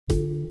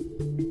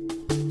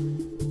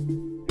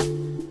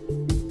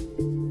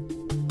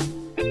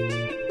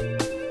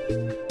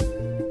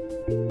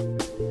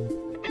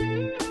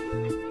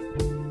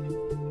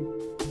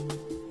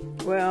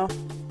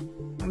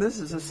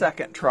is a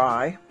second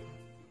try.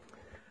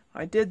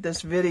 I did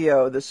this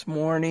video this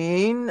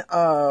morning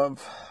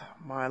of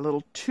my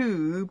little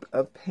tube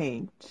of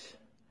paint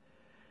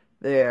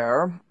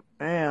there,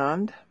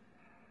 and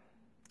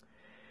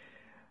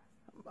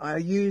I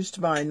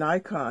used my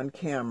Nikon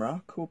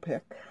camera,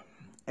 Coolpix,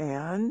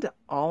 and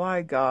all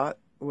I got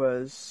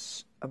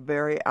was a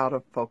very out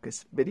of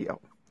focus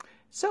video.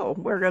 So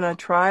we're going to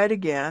try it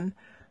again.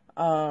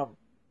 Although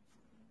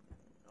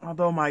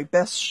my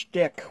best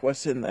shtick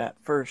was in that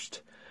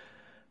first.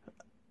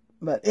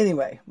 But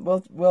anyway,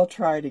 we'll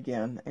try it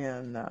again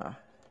and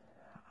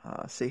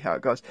see how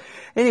it goes.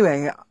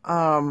 Anyway,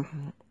 I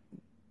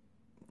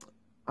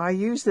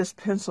use this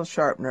pencil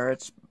sharpener.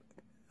 It's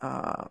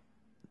by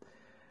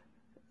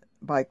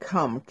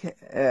Cum,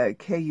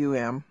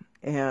 K-U-M,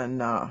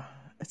 and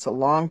it's a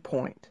long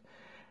point.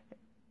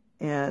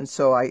 And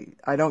so I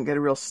don't get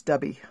a real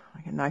stubby,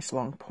 like a nice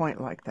long point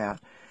like that.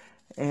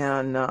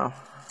 And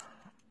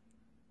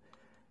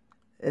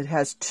it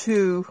has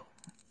two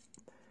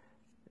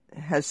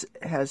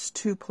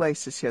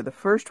places here. The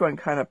first one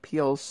kind of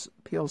peels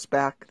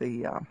back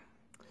the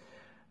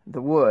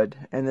wood,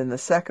 and then the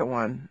second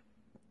one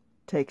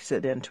takes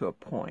it into a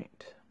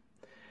point.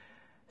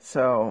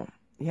 So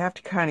you have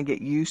to kind of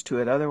get used to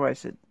it,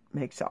 otherwise it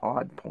makes an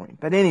odd point.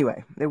 But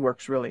anyway, it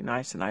works really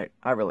nice, and I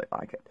really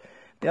like it.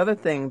 The other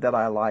thing that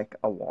I like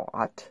a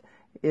lot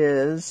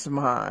is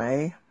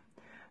my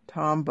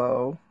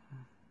Tombow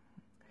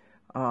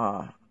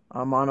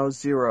Mono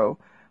Zero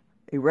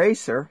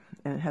eraser,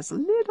 and it has a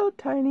little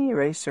tiny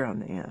eraser on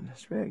the end.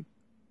 It's very,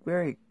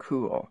 very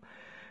cool.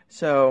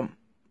 So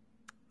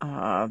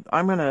I'm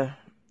going to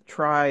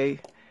try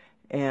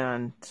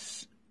and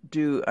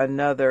do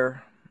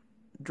another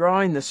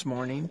drawing this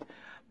morning.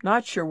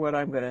 Not sure what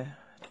I'm going to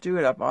do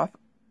it up off.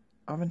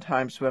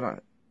 Oftentimes when I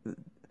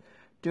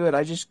do it,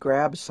 I just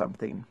grab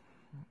something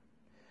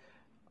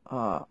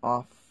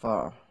off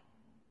the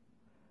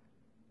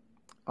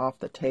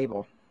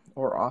table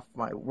or off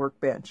my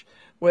workbench,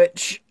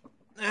 which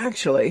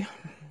actually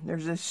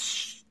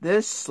there's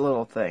this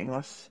little thing.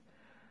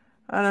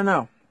 I don't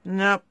know.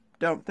 Nope,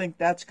 don't think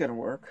that's gonna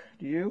work.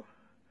 Do you?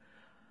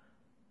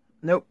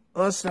 Nope,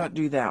 let's not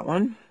do that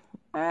one.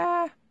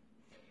 Blah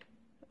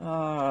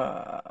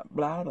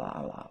blah blah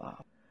blah.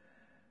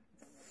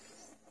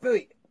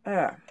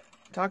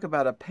 Talk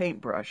about a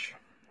paintbrush.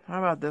 How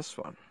about this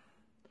one?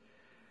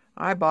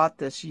 I bought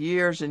this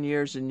years and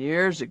years and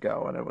years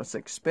ago, and it was an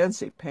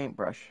expensive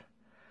paintbrush.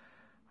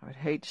 I would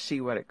hate to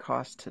see what it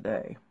costs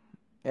today.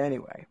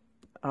 Anyway,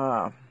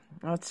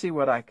 let's see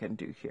what I can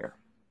do here.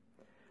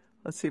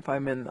 Let's see if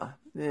I'm in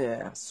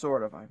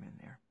sort of I'm in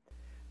there.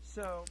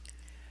 So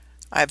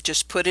I've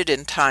just put it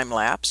in time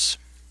lapse,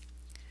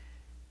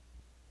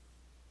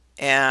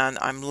 and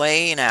I'm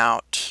laying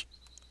out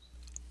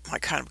my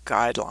kind of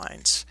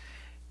guidelines.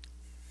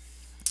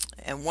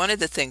 And one of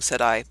the things that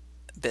I've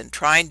been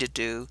trying to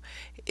do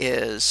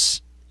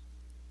is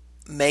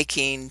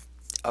making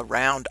a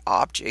round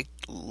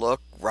object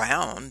look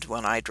round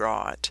when I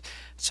draw it.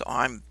 So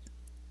and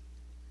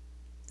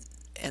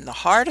the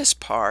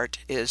hardest part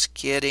is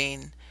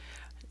getting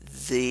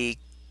the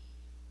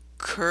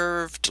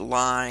curved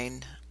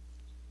line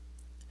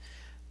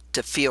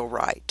to feel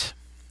right.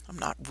 I'm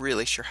not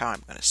really sure how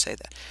I'm going to say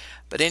that.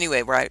 But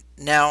anyway, right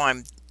now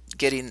I'm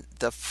getting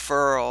the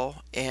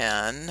furl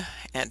in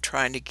and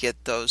trying to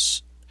get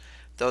those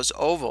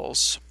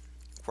ovals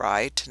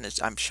right, and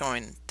I'm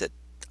showing that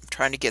I'm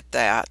trying to get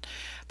that.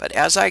 But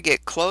as I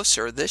get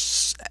closer,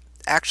 this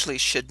actually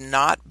should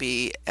not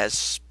be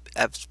as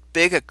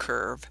big a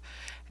curve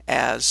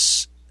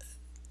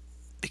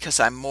because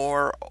I'm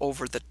more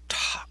over the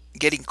top,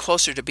 getting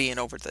closer to being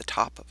over the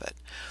top of it.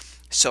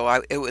 So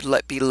it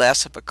would be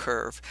less of a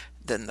curve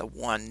than the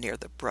one near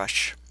the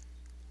brush.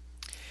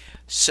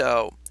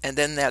 So, and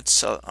then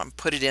that's I'm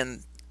put it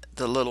in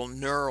the little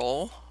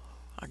knurl,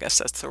 I guess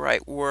that's the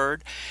right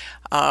word,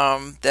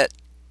 that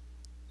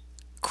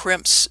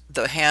crimps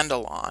the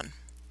handle on,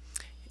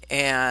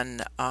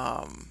 and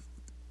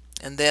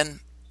then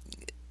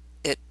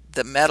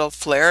the metal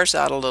flares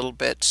out a little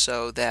bit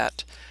so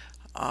that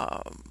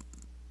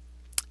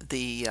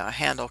the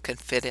handle can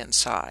fit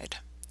inside.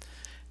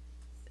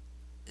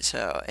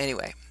 So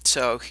anyway,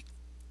 so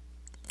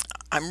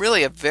I'm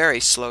really a very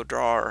slow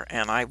drawer,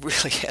 and I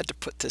really had to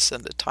put this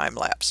into time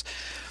lapse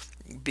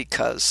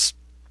because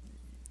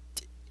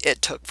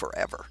it took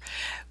forever.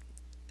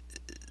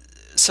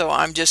 So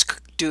I'm just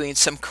doing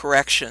some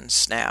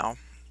corrections now,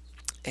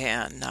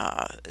 and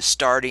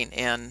starting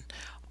in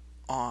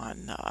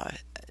on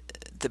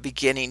the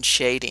beginning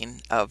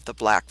shading of the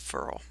black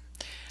furl.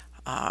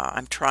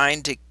 I'm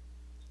trying to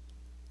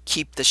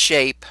keep the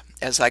shape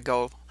as I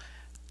go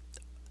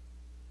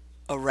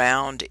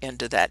around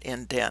into that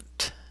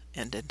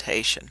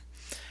indentation.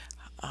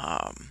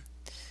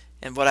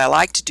 And what I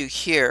like to do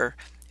here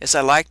is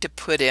I like to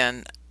put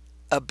in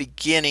an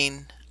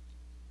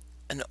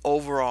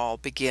overall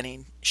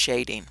beginning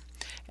shading,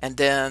 and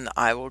then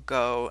I will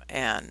go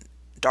and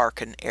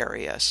darken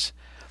areas.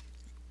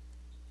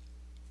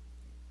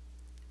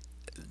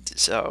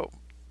 So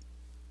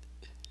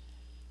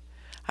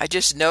I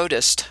just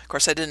noticed, of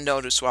course I didn't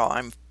notice while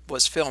I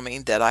was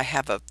filming, that I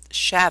have a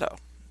shadow.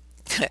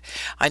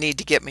 I need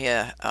to get me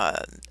a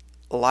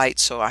light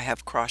so I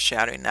have cross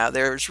shadowing. Now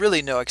there's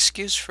really no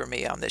excuse for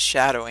me on this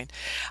shadowing.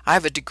 I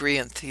have a degree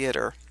in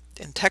theater,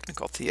 in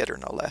technical theater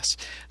no less,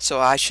 so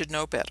I should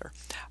know better.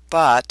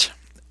 But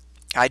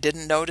I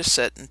didn't notice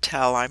it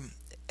until I'm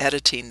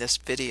editing this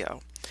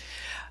video.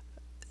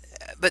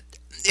 But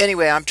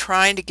anyway, I'm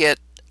trying to get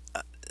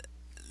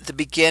the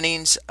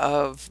beginnings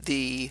of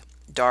the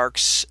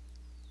darks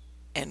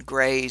and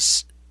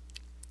grays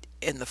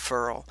in the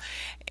furl.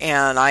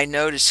 And I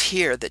notice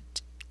here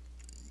that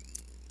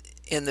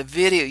in the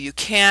video you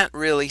can't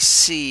really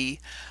see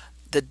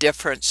the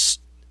different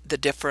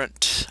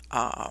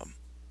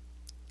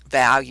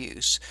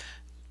values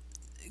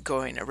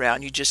going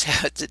around. You just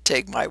have to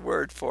take my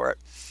word for it.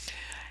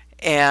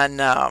 And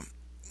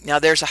now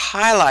there's a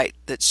highlight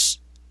that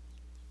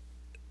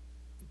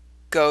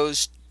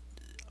goes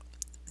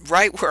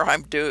right where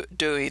I'm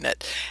doing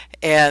it.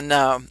 And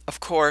of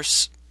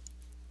course,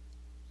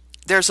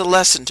 there's a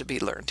lesson to be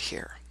learned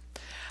here.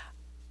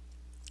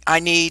 I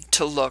need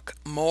to look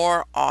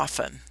more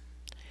often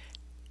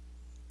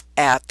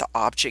at the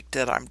object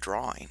that I'm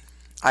drawing.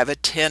 I have a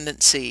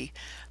tendency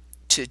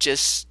to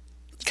just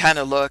kind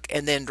of look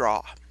and then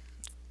draw,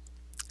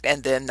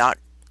 and then not,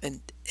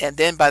 and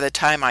then by the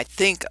time I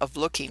think of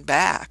looking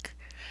back,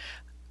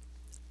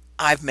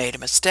 I've made a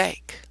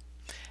mistake.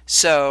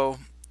 So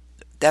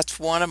that's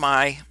one of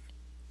my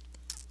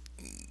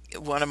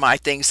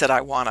things that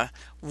I want to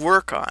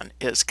work on,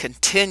 is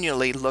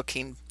continually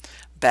looking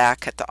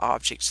back at the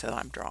objects that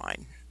I'm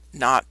drawing,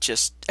 not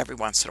just every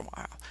once in a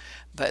while,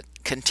 but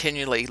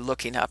continually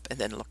looking up and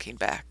then looking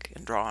back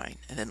and drawing,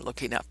 and then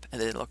looking up and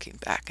then looking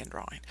back and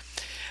drawing.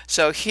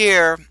 So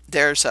here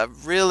there's a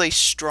really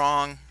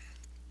strong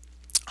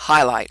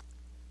highlight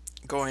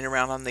going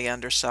around on the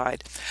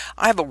underside.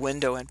 I have a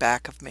window in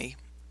back of me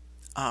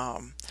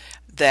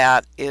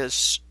that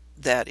is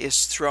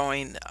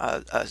throwing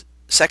a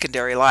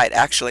secondary light.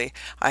 Actually,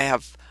 I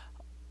have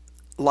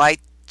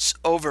lights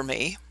over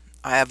me,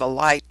 I have a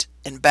light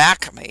in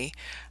back of me,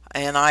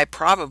 and I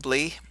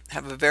probably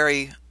have a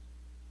very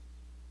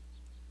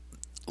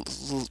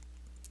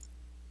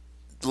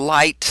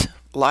light,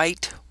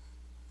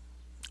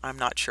 I'm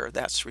not sure,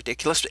 that's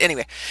ridiculous, but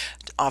anyway,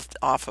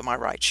 off of my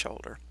right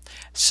shoulder.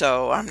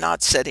 So I'm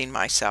not setting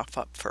myself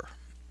up for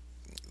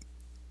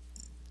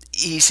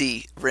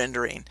easy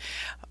rendering.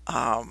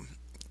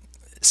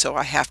 So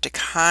I have to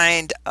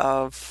kind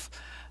of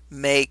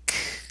make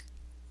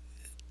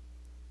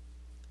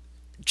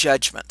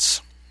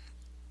judgments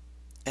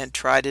and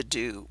try to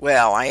do,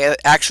 well, I am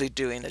actually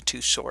doing a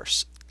two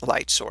source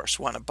light source,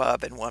 one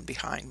above and one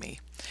behind me.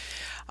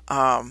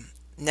 Now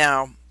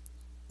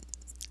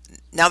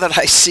that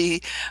I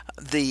see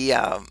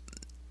the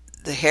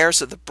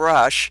hairs of the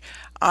brush,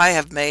 I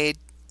have made,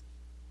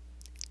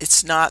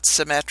 it's not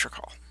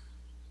symmetrical.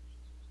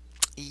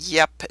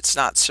 Yep, it's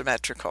not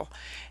symmetrical,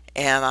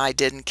 and I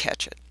didn't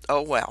catch it.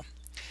 Oh well,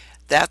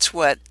 that's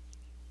what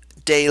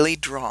daily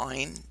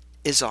drawing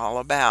is all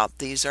about.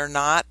 These are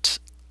not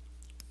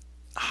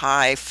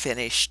high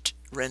finished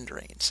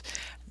renderings.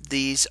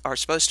 These are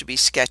supposed to be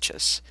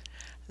sketches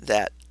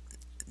that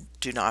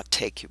do not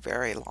take you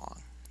very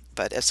long,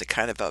 but as a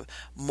kind of a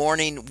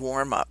morning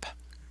warm-up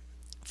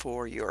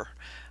for your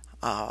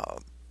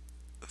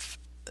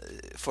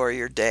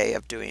day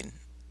of doing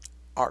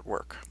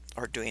artwork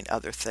or doing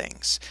other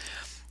things.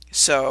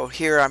 So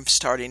here I'm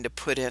starting to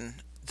put in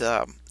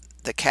the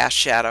cast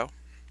shadow.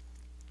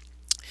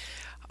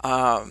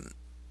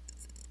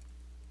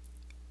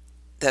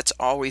 That's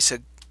always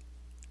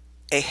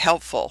a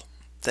helpful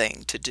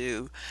thing to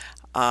do,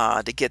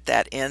 to get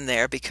that in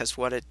there, because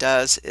what it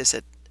does is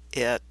it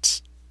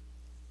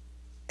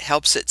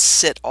helps it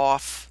sit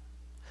off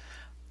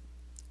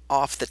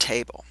the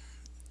table,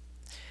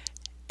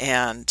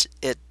 and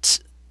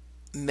it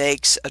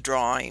makes a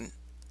drawing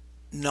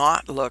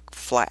not look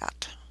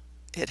flat.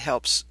 It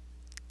helps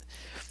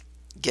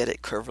get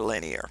it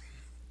curvilinear.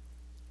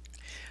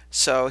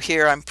 So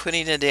here I'm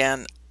putting it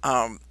in,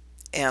 and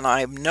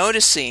I'm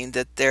noticing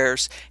that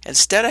there's,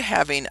 instead of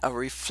having a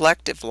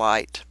reflective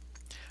light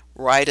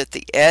right at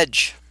the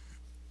edge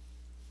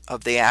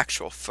of the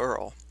actual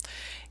furl,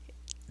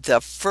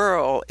 the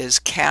furl is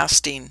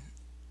casting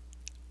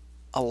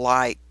a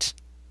light,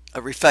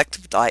 a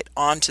reflective light,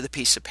 onto the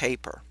piece of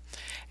paper,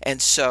 and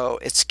so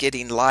it's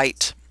getting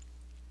light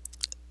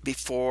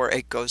before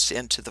it goes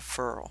into the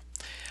furl.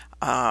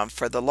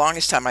 For the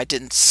longest time I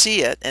didn't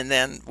see it, and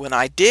then when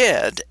I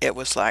did, it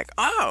was like,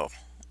 oh,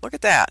 look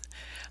at that.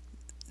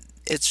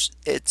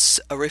 It's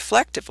a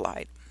reflective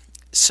light.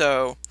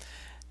 So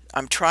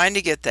I'm trying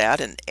to get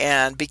that,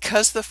 and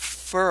because the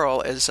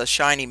furl is a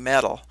shiny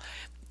metal,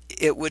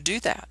 it would do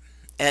that.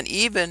 And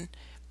even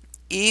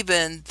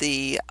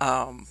the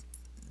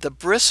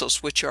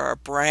bristles, which are a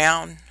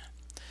brown,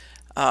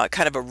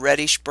 kind of a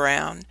reddish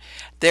brown,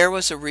 there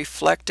was a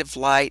reflective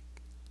light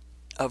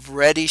of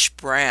reddish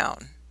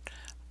brown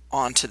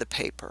onto the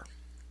paper.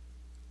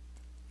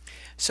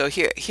 So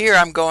here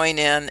I'm going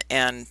in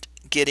and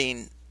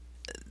getting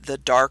the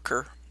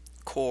darker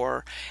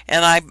core,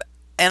 and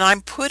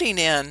I'm putting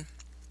in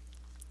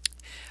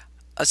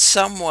a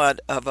somewhat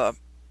of a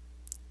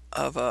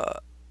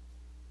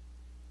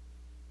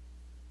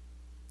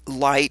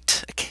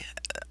light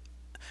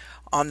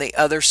on the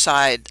other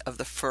side of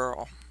the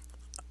furl.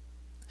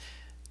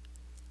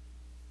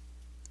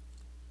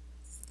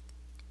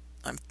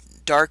 I'm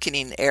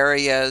darkening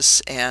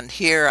areas, and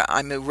here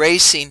I'm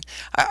erasing.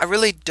 I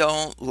really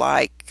don't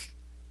like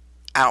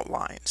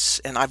outlines,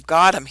 and I've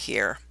got them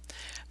here,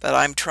 but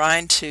I'm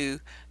trying to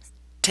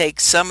take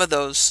some of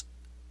those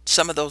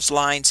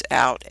lines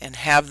out and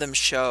have them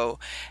show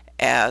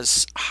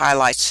as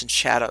highlights and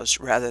shadows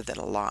rather than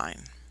a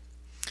line.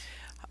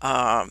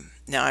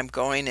 Now I'm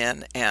going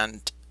in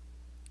and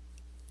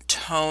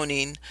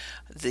toning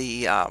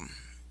the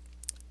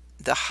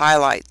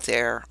highlight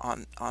there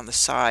on the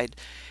side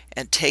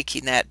and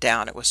taking that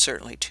down. It was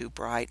certainly too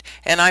bright,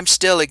 and I'm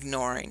still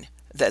ignoring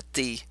that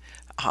the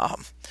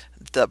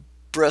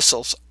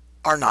bristles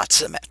are not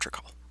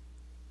symmetrical.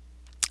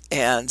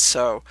 And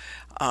so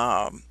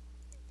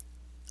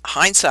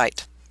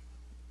hindsight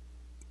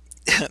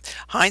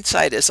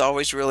hindsight is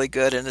always really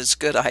good, and it's a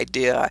good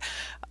idea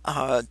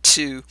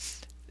to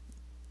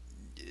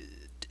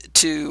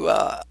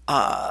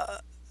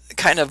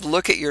kind of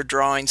look at your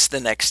drawings the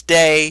next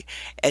day,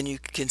 and you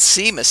can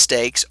see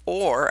mistakes,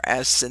 or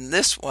as in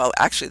this, well,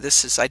 actually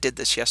this is, I did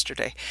this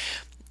yesterday,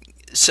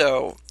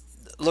 so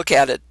look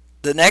at it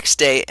the next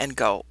day and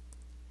go,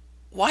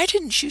 why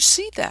didn't you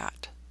see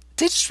that?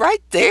 It's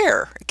right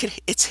there.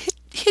 It's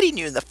hitting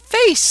you in the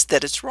face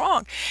that it's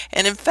wrong.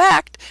 And in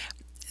fact,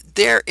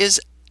 there is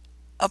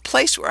a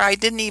place where I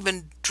didn't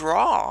even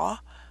draw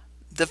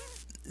the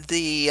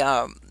the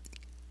um,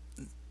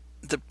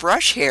 the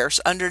brush hairs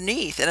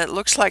underneath, and it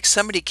looks like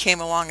somebody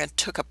came along and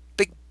took a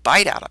big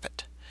bite out of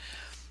it.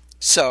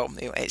 So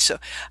anyway, so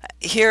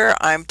here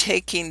I'm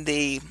taking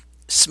the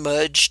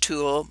smudge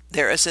tool.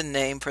 There is a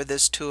name for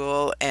this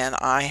tool, and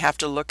I have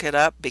to look it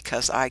up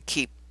because I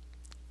keep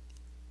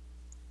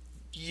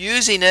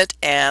using it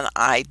and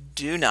I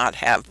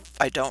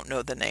don't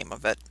know the name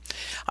of it.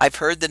 I've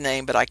heard the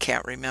name, but I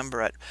can't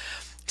remember it.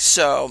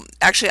 So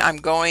actually I'm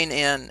going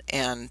in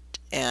and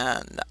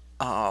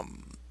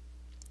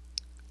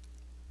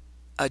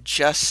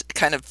adjust,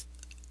 kind of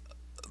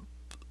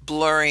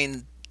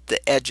blurring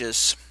the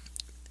edges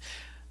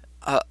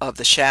of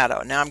the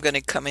shadow. Now I'm going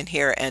to come in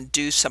here and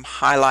do some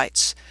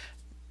highlights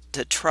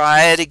to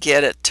try to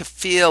get it to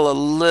feel a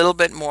little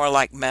bit more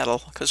like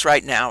metal, because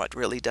right now it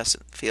really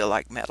doesn't feel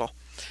like metal.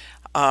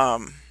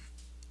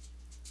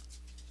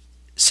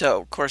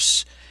 So of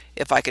course,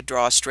 if I could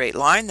draw a straight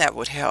line, that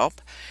would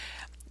help.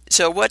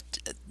 So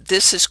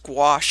this is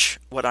gouache,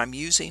 what I'm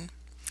using,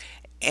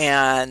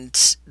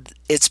 and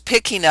it's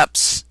picking up,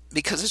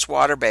 because it's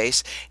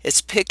water-based,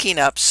 it's picking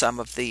up some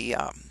of the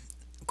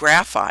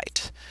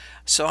graphite.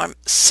 So I'm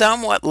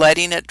somewhat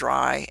letting it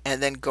dry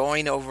and then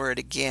going over it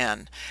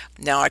again.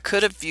 Now I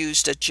could have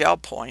used a gel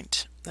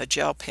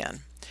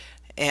pen,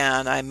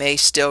 and I may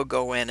still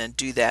go in and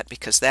do that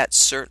because that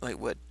certainly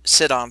would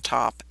sit on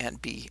top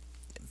and be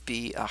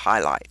a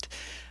highlight.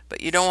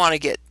 But you don't want to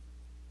get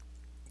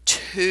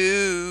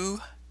too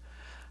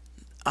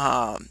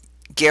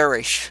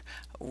garish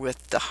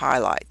with the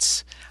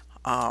highlights.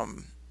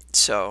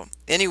 So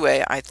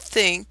anyway, I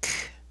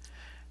think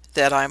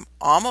that I'm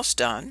almost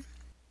done.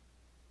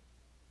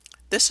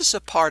 This is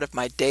a part of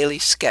my daily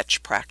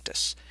sketch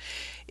practice.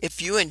 If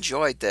you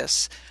enjoyed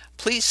this,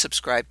 please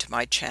subscribe to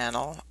my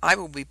channel. I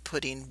will be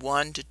putting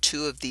 1 to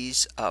 2 of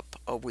these up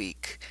a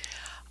week.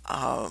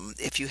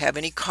 If you have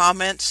any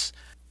comments,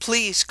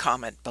 please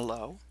comment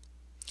below.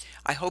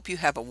 I hope you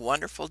have a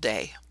wonderful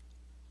day.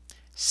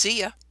 See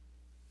ya.